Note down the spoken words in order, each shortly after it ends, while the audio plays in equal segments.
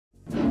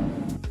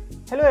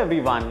Hello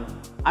everyone,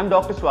 I'm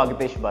Dr.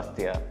 Swagatesh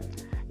Bastia.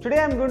 Today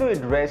I'm going to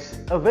address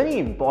a very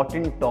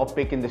important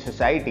topic in the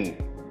society.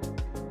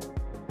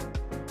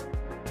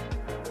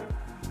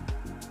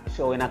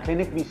 So in our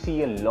clinic we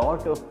see a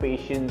lot of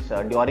patients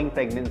during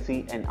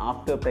pregnancy and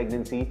after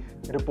pregnancy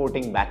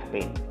reporting back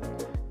pain.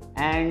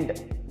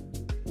 And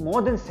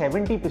more than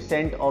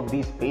 70% of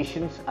these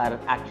patients are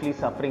actually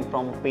suffering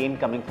from pain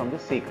coming from the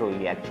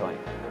sacroiliac joint.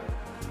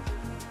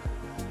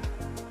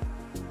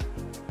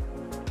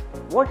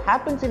 What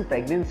happens in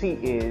pregnancy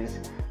is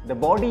the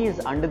body is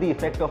under the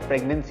effect of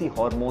pregnancy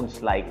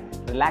hormones like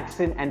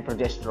relaxin and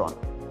progesterone.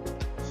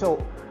 So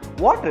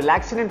what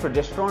relaxin and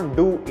progesterone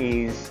do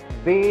is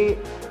they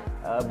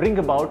bring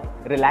about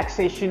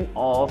relaxation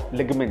of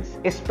ligaments,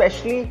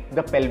 especially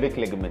the pelvic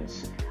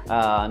ligaments,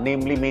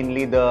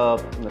 mainly the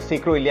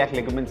sacroiliac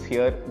ligaments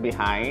here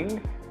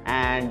behind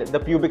and the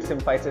pubic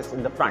symphysis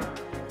in the front.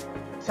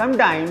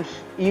 Sometimes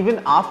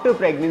even after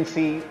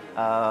pregnancy,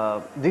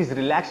 these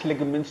relaxed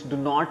ligaments do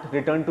not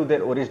return to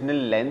their original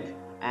length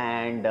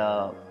and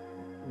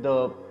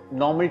the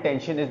normal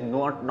tension is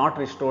not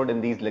restored in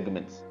these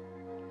ligaments.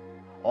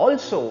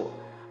 Also,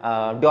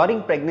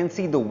 during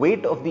pregnancy, the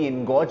weight of the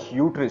engorged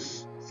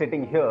uterus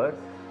sitting here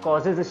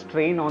causes a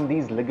strain on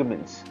these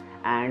ligaments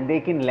and they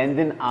can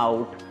lengthen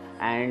out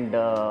and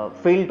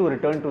fail to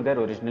return to their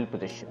original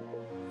position.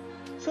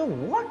 So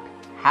what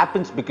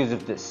happens because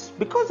of this?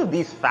 Because of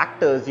these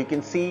factors, you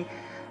can see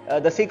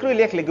the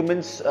sacroiliac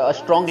ligaments,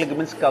 strong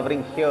ligaments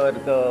covering here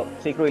the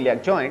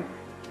sacroiliac joint,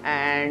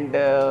 and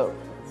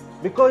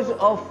because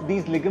of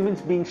these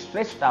ligaments being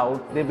stretched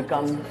out, they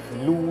become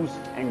loose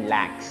and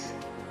lax,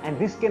 and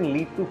this can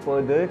lead to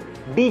further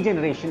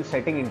degeneration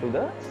setting into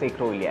the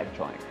sacroiliac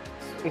joint.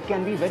 It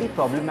can be very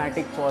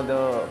problematic for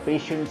the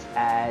patients,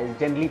 as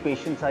generally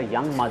patients are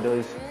young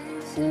mothers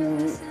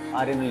who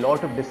are in a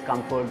lot of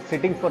discomfort.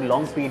 Sitting for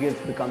long periods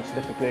becomes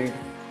difficult,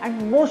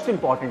 and most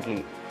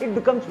importantly, it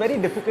becomes very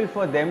difficult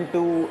for them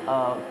to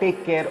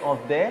take care of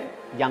their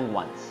young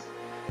ones.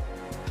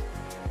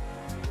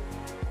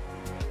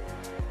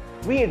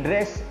 We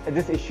address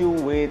this issue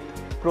with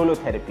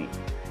prolotherapy.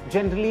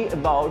 Generally,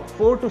 about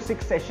 4 to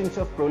 6 sessions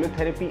of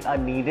prolotherapy are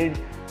needed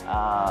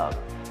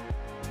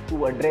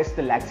to address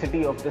the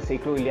laxity of the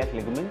sacroiliac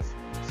ligaments.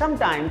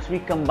 Sometimes we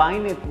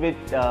combine it with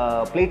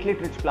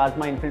platelet-rich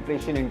plasma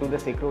infiltration into the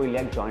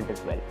sacroiliac joint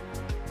as well.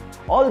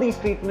 All these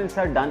treatments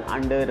are done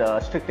under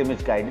strict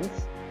image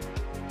guidance.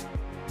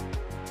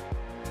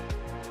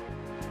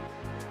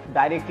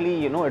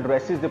 Directly,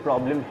 addresses the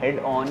problem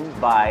head-on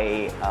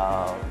by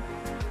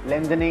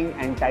lengthening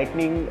and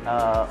tightening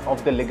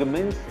of the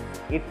ligaments.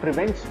 It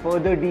prevents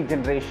further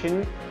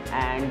degeneration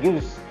and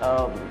gives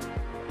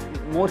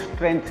more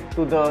strength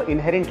to the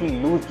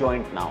inherently loose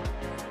joint now.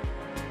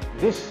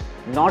 This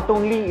not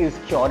only is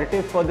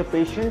curative for the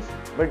patients,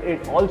 but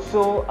it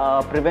also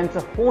prevents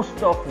a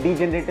host of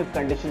degenerative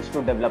conditions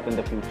to develop in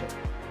the future.